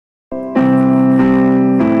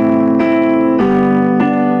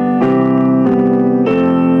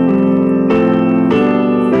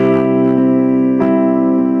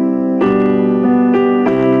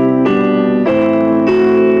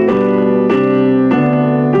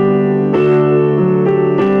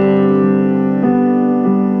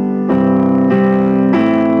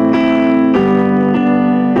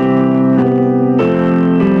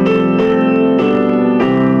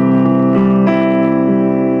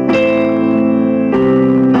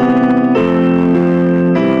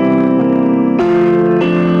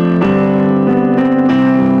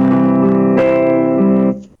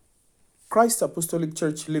Christ Apostolic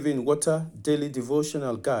Church Living Water Daily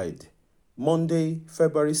Devotional Guide, Monday,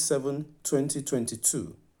 February 7,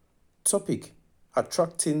 2022. Topic: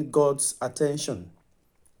 Attracting God's Attention.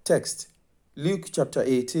 Text: Luke chapter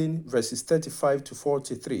 18, verses 35 to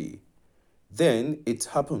 43. Then it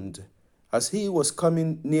happened, as he was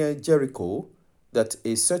coming near Jericho, that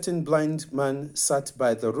a certain blind man sat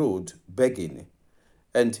by the road begging.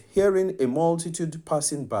 And hearing a multitude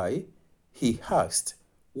passing by, he asked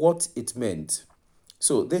what it meant.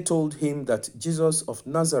 So they told him that Jesus of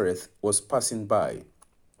Nazareth was passing by.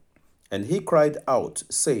 And he cried out,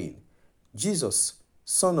 saying, Jesus,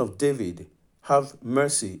 Son of David, have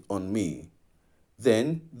mercy on me.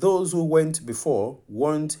 Then those who went before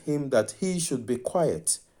warned him that he should be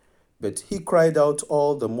quiet. But he cried out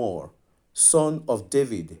all the more, Son of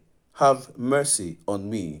David, have mercy on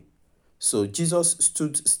me. So Jesus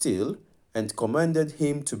stood still and commanded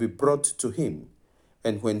him to be brought to him.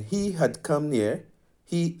 And when he had come near,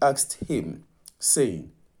 he asked him,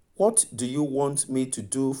 saying, What do you want me to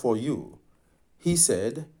do for you? He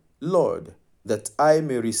said, Lord, that I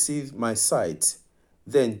may receive my sight.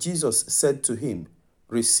 Then Jesus said to him,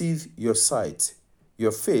 Receive your sight.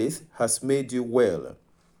 Your faith has made you well.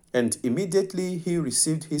 And immediately he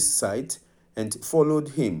received his sight and followed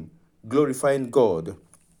him, glorifying God.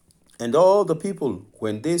 And all the people,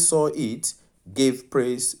 when they saw it, gave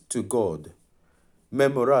praise to God.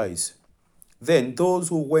 Memorize. Then those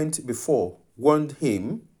who went before warned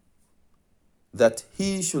him that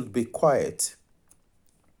he should be quiet.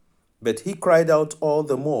 But he cried out all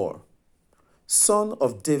the more, Son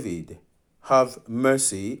of David, have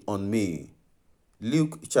mercy on me.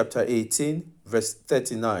 Luke chapter 18, verse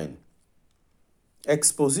 39.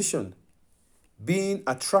 Exposition. Being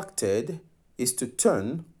attracted is to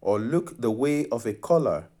turn or look the way of a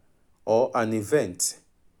caller or an event.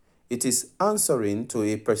 It is answering to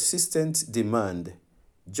a persistent demand.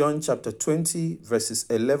 John chapter 20, verses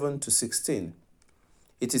 11 to 16.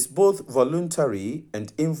 It is both voluntary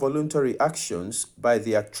and involuntary actions by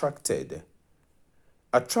the attracted.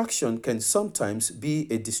 Attraction can sometimes be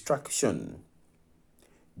a distraction.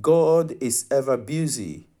 God is ever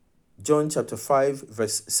busy. John chapter 5,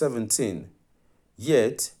 verse 17.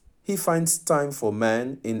 Yet, he finds time for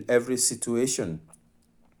man in every situation.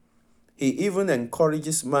 He even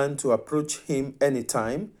encourages man to approach him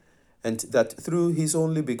anytime, and that through his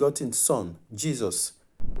only begotten Son, Jesus.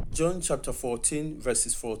 John chapter 14,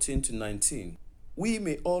 verses 14 to 19. We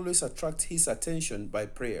may always attract his attention by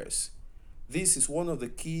prayers. This is one of the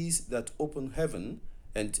keys that open heaven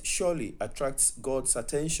and surely attracts God's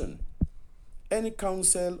attention. Any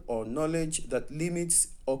counsel or knowledge that limits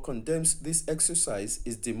or condemns this exercise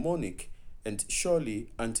is demonic and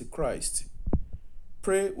surely antichrist.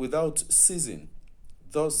 Pray without ceasing.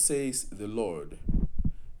 Thus says the Lord.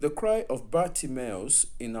 The cry of Bartimaeus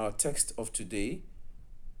in our text of today,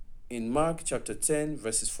 in Mark chapter 10,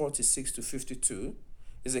 verses 46 to 52,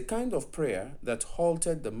 is a kind of prayer that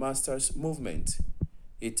halted the Master's movement.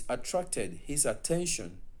 It attracted his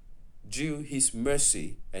attention, drew his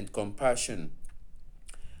mercy and compassion.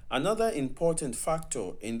 Another important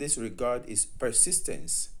factor in this regard is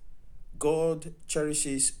persistence. God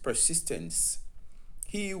cherishes persistence.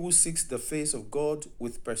 He who seeks the face of God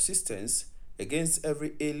with persistence against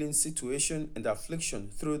every ailing situation and affliction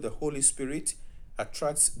through the Holy Spirit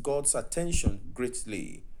attracts God's attention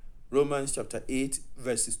greatly. Romans chapter 8,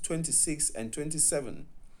 verses 26 and 27.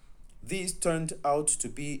 These turned out to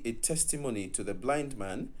be a testimony to the blind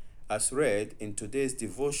man, as read in today's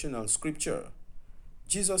devotional scripture.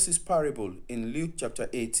 Jesus' parable in Luke chapter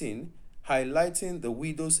 18, highlighting the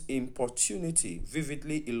widow's importunity,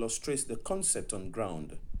 vividly illustrates the concept on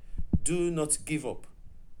ground. Do not give up.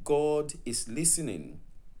 God is listening.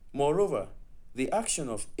 Moreover, the action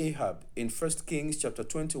of Ahab in 1 Kings chapter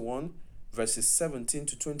 21, verses 17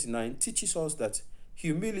 to 29 teaches us that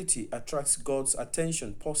humility attracts God's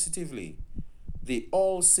attention positively. The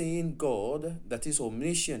all-seeing God, that is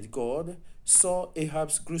omniscient God, saw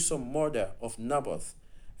Ahab's gruesome murder of Naboth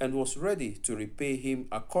and was ready to repay him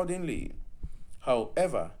accordingly.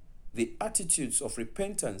 However, the attitudes of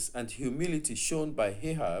repentance and humility shown by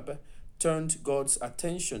Ahab turned God's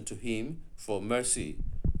attention to him for mercy.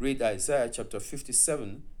 Read Isaiah chapter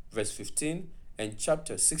 57, verse 15, and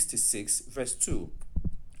chapter 66, verse 2.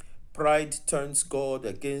 Pride turns God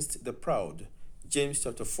against the proud. James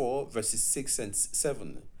chapter 4, verses 6 and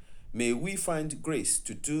 7. May we find grace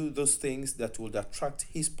to do those things that would attract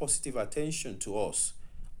his positive attention to us.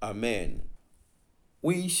 Amen.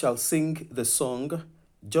 We shall sing the song,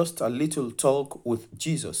 Just a Little Talk with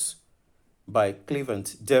Jesus, by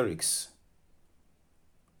Clement Derricks.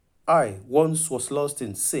 I once was lost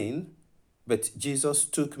in sin, but Jesus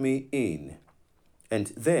took me in. And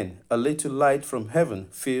then a little light from heaven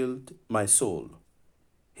filled my soul.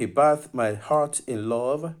 He bathed my heart in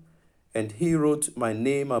love, and he wrote my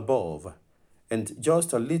name above. And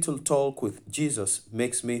just a little talk with Jesus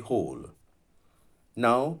makes me whole.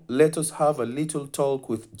 Now let us have a little talk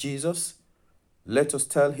with Jesus. Let us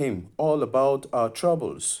tell him all about our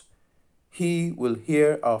troubles. He will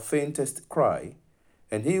hear our faintest cry,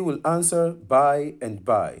 and he will answer by and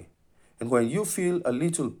by. And when you feel a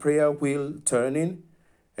little prayer wheel turning,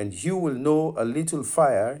 and you will know a little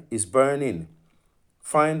fire is burning,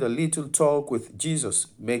 find a little talk with Jesus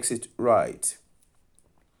makes it right.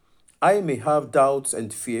 I may have doubts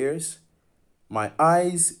and fears, my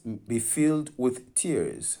eyes be filled with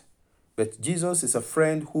tears, but Jesus is a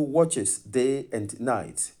friend who watches day and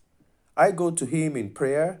night. I go to him in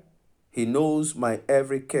prayer, he knows my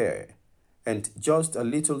every care, and just a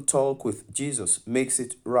little talk with Jesus makes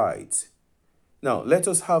it right. Now, let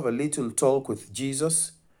us have a little talk with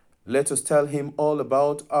Jesus. Let us tell him all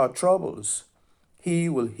about our troubles. He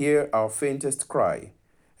will hear our faintest cry,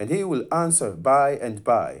 and he will answer by and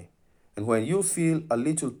by. And when you feel a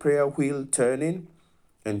little prayer wheel turning,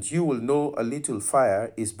 and you will know a little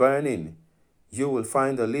fire is burning, you will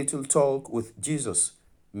find a little talk with Jesus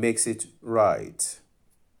makes it right.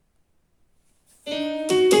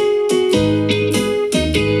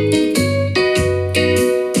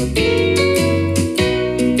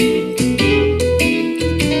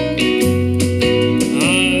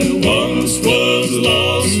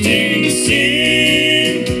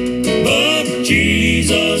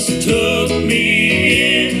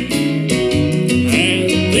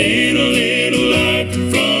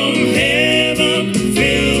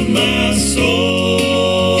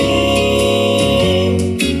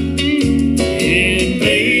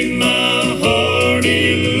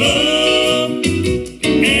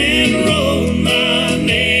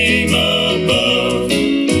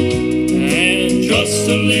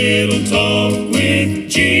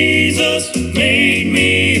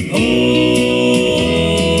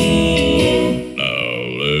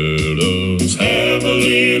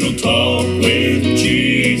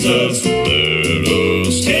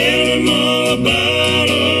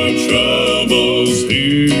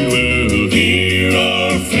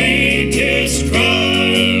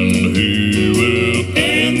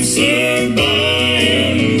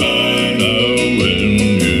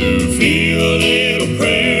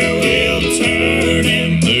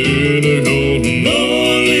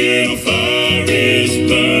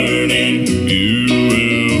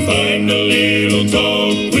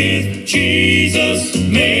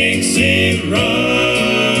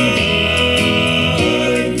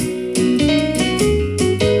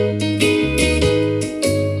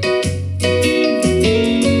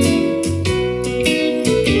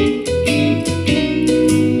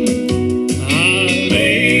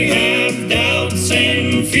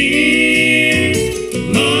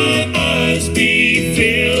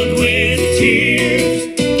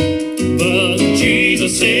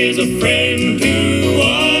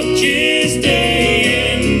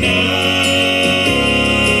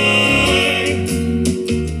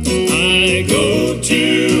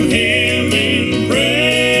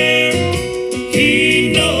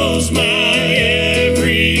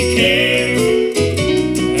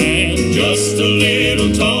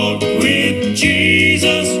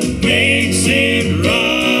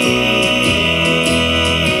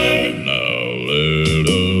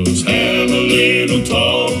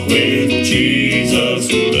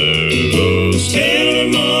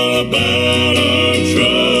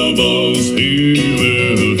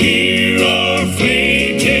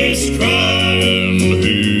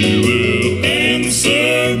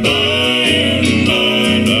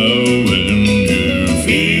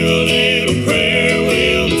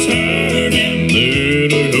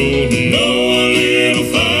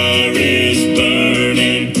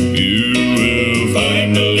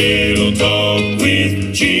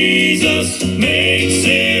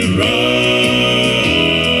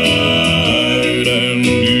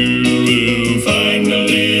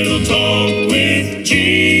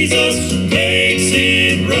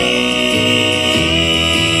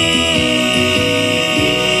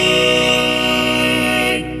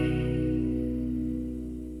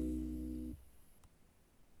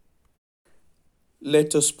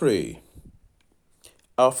 Let us pray.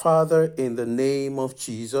 Our Father, in the name of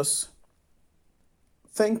Jesus,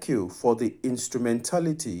 thank you for the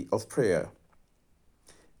instrumentality of prayer.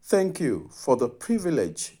 Thank you for the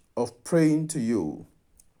privilege of praying to you.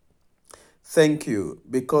 Thank you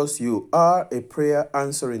because you are a prayer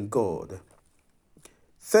answering God.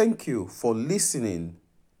 Thank you for listening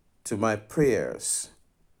to my prayers.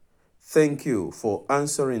 Thank you for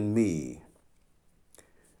answering me.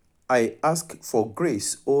 I ask for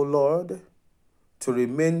grace, O Lord, to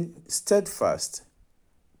remain steadfast,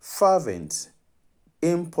 fervent,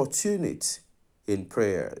 importunate in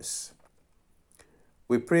prayers.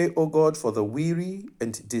 We pray, O God, for the weary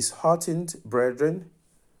and disheartened brethren.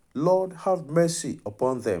 Lord, have mercy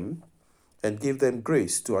upon them and give them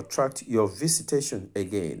grace to attract your visitation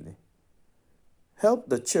again. Help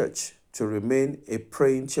the church to remain a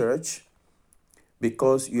praying church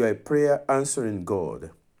because you are a prayer answering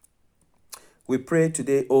God. We pray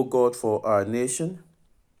today, O God, for our nation.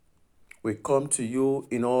 We come to you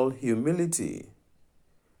in all humility.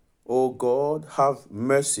 O God, have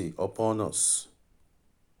mercy upon us.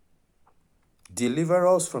 Deliver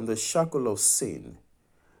us from the shackle of sin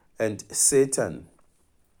and Satan.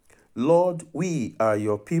 Lord, we are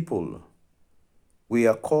your people. We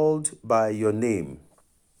are called by your name.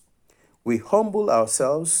 We humble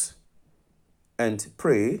ourselves and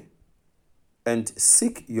pray and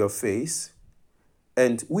seek your face,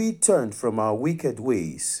 and we turn from our wicked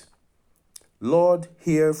ways. Lord,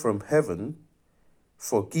 hear from heaven,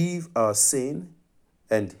 forgive our sin,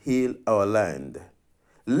 and heal our land.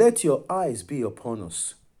 Let your eyes be upon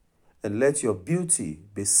us, and let your beauty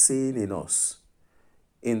be seen in us.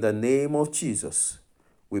 In the name of Jesus,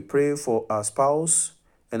 we pray for our spouse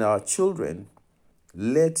and our children.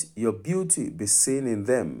 Let your beauty be seen in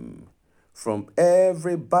them. From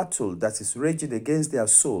every battle that is raging against their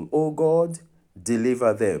soul, O God,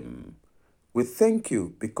 deliver them. We thank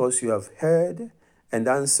you because you have heard and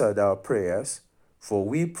answered our prayers, for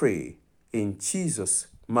we pray in Jesus'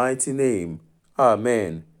 mighty name.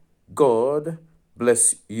 Amen. God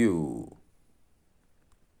bless you.